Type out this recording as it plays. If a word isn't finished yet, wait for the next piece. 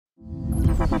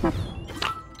Hello,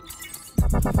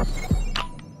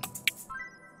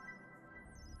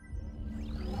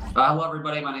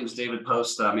 everybody. My name is David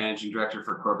Post, Managing Director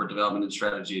for Corporate Development and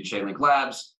Strategy at Chainlink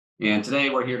Labs. And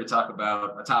today we're here to talk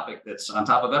about a topic that's on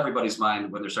top of everybody's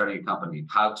mind when they're starting a company: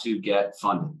 how to get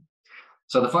funded.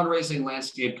 So the fundraising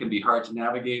landscape can be hard to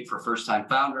navigate for first-time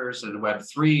founders, and in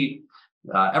Web3,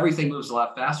 everything moves a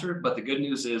lot faster. But the good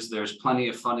news is there's plenty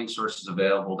of funding sources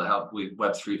available to help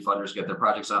Web3 funders get their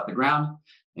projects off the ground.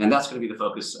 And that's going to be the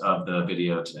focus of the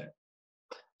video today.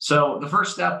 So the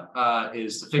first step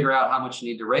is to figure out how much you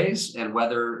need to raise and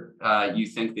whether you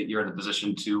think that you're in a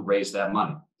position to raise that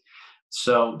money.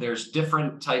 So there's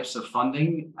different types of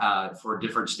funding for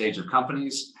different stage of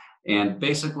companies. And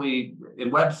basically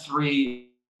in Web3,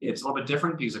 it's a little bit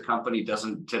different because a company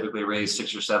doesn't typically raise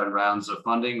 6 or 7 rounds of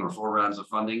funding or 4 rounds of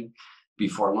funding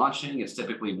before launching. It's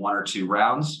typically 1 or 2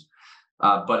 rounds.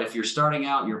 But if you're starting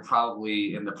out, you're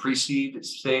probably in the pre-seed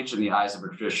stage in the eyes of a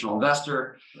traditional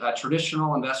investor.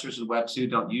 Traditional investors in Web2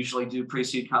 don't usually do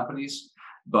pre-seed companies,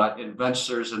 but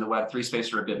investors in the Web3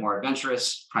 space are a bit more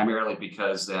adventurous, primarily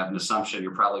because they have an assumption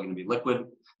you're probably going to be liquid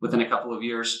within a couple of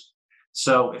years.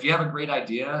 So if you have a great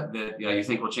idea that you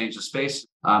think will change the space,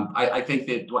 I think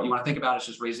that what you want to think about is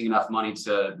just raising enough money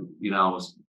to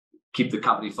keep the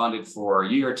company funded for a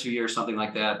year, 2 years, something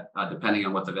like that, depending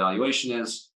on what the valuation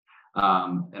is.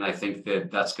 And I think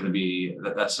that that's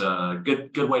a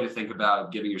good way to think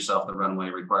about giving yourself the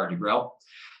runway required to grow.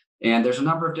 And there's a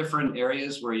number of different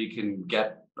areas where you can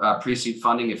get pre-seed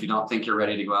funding if you don't think you're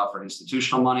ready to go out for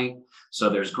institutional money. So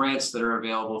there's grants that are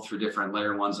available through different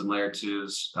layer 1s and layer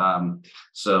 2s.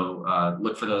 So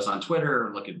look for those on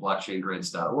Twitter, look at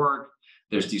blockchaingrants.org.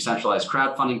 There's decentralized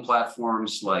crowdfunding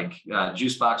platforms like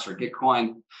Juicebox or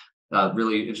Gitcoin.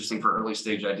 Really interesting for early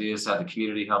stage ideas, have the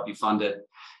community help you fund it.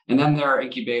 And then there are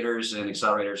incubators and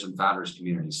accelerators and founders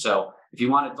communities. So if you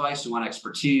want advice, you want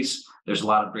expertise, there's a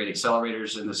lot of great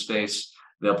accelerators in this space.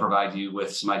 They'll provide you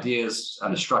with some ideas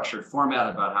on a structured format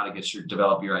about how to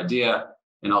develop your idea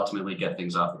and ultimately get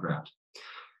things off the ground.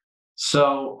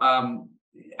 So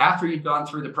after you've gone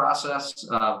through the process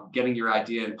of getting your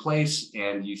idea in place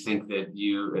and you think that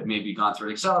you have maybe gone through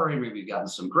an accelerator, maybe you've gotten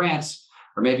some grants,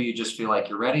 or maybe you just feel like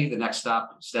you're ready, the next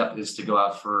step is to go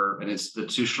out for an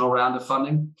institutional round of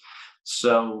funding.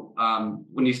 So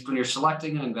when you're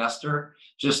selecting an investor,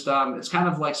 just it's kind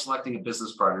of like selecting a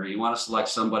business partner. You want to select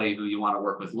somebody who you want to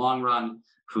work with long run,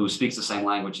 who speaks the same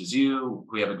language as you,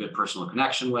 who you have a good personal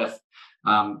connection with.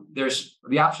 There's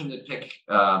the option to pick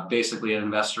basically an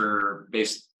investor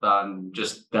based on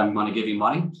just them want to give you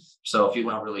money. So if you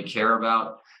don't really care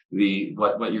about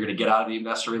what you're going to get out of the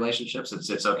investor relationships,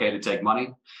 it's okay to take money.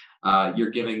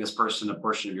 You're giving this person a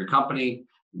portion of your company.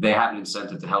 They have an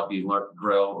incentive to help you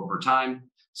grow over time.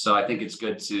 So I think it's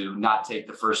good to not take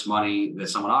the first money that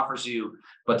someone offers you,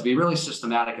 but to be really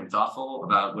systematic and thoughtful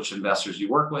about which investors you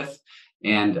work with.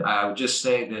 And I would just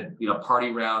say that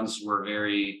party rounds were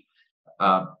very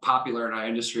popular in our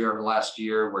industry over the last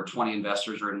year, where 20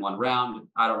 investors are in one round.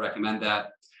 I don't recommend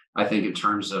that. I think in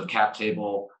terms of cap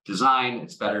table design,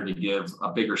 it's better to give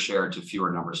a bigger share to fewer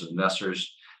numbers of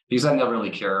investors, because then they'll really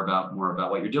care more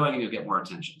about what you're doing and you'll get more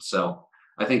attention. So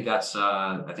I think that's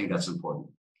important.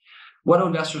 What do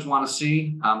investors want to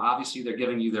see? Obviously, they're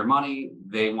giving you their money.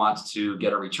 They want to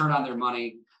get a return on their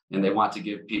money, and they want to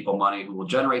give people money who will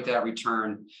generate that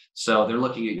return. So they're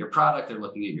looking at your product, they're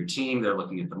looking at your team, they're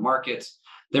looking at the market.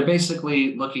 They're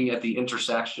basically looking at the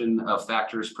intersection of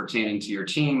factors pertaining to your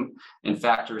team and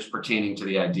factors pertaining to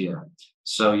the idea.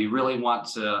 So you really want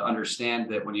to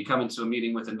understand that when you come into a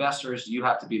meeting with investors, you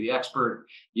have to be the expert.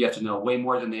 You have to know way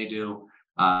more than they do.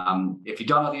 If you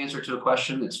don't know the answer to a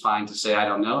question, it's fine to say, I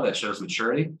don't know. That shows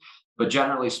maturity. But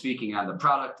generally speaking, on the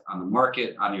product, on the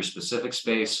market, on your specific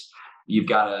space, you've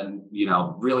got to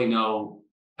really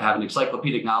have an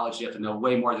encyclopedic knowledge. You have to know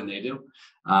way more than they do.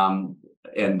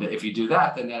 And if you do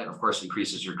that, then that, of course,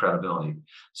 increases your credibility.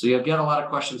 So you get a lot of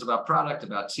questions about product,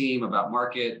 about team, about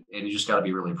market, and you just got to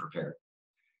be really prepared.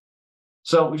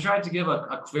 So we tried to give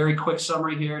a very quick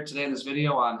summary here today in this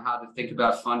video on how to think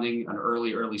about funding an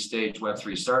early stage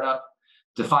Web3 startup.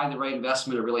 To find the right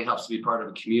investment, it really helps to be part of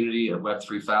a community of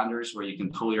Web3 founders where you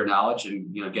can pool your knowledge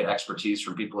and get expertise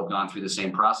from people who have gone through the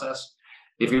same process.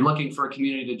 If you're looking for a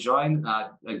community to join, I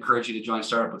encourage you to join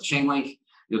Startup with Chainlink.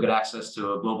 You'll get access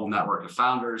to a global network of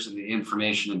founders and the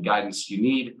information and guidance you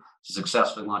need to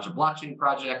successfully launch a blockchain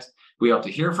project. We hope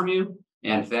to hear from you,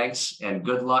 and thanks and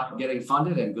good luck getting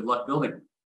funded and good luck building.